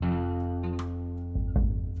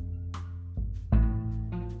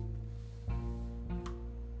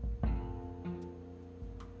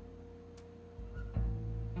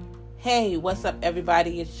Hey, what's up,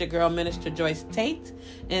 everybody? It's your girl, Minister Joyce Tate,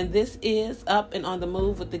 and this is Up and on the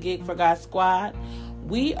Move with the Gig for God Squad.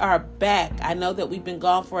 We are back. I know that we've been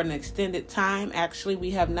gone for an extended time. Actually, we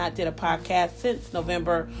have not did a podcast since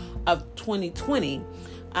November of 2020,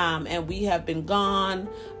 and we have been gone.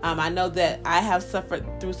 I know that I have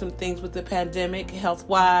suffered through some things with the pandemic,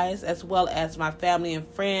 health-wise, as well as my family and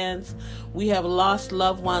friends. We have lost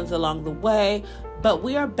loved ones along the way, but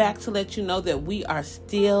we are back to let you know that we are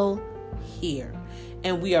still here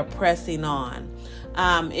and we are pressing on.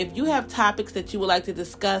 If you have topics that you would like to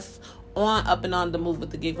discuss on Up and on the Move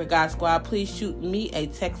with the Gig for God Squad, please shoot me a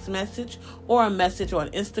text message or a message on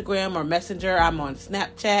Instagram or Messenger. I'm on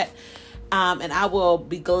Snapchat. And I will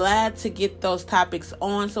be glad to get those topics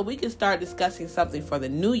on so we can start discussing something for the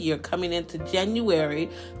new year coming into January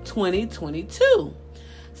 2022.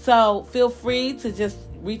 So feel free to just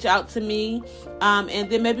reach out to me, and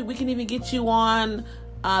then maybe we can even get you on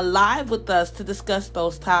live with us to discuss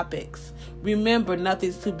those topics. Remember,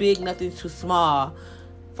 nothing's too big, nothing's too small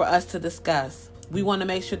for us to discuss. We want to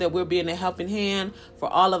make sure that we're being a helping hand for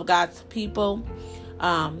all of God's people.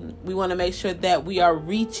 We want to make sure that we are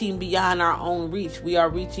reaching beyond our own reach. We are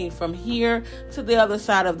reaching from here to the other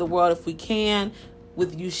side of the world if we can,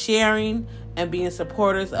 with you sharing and being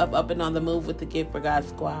supporters of Up and on the Move with the Gig for God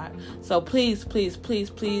Squad. So please, please,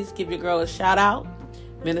 please, please give your girl a shout out.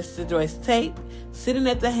 Minister Joyce Tate, sitting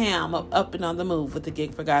at the helm of Up and on the Move with the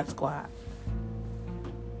Gig for God Squad.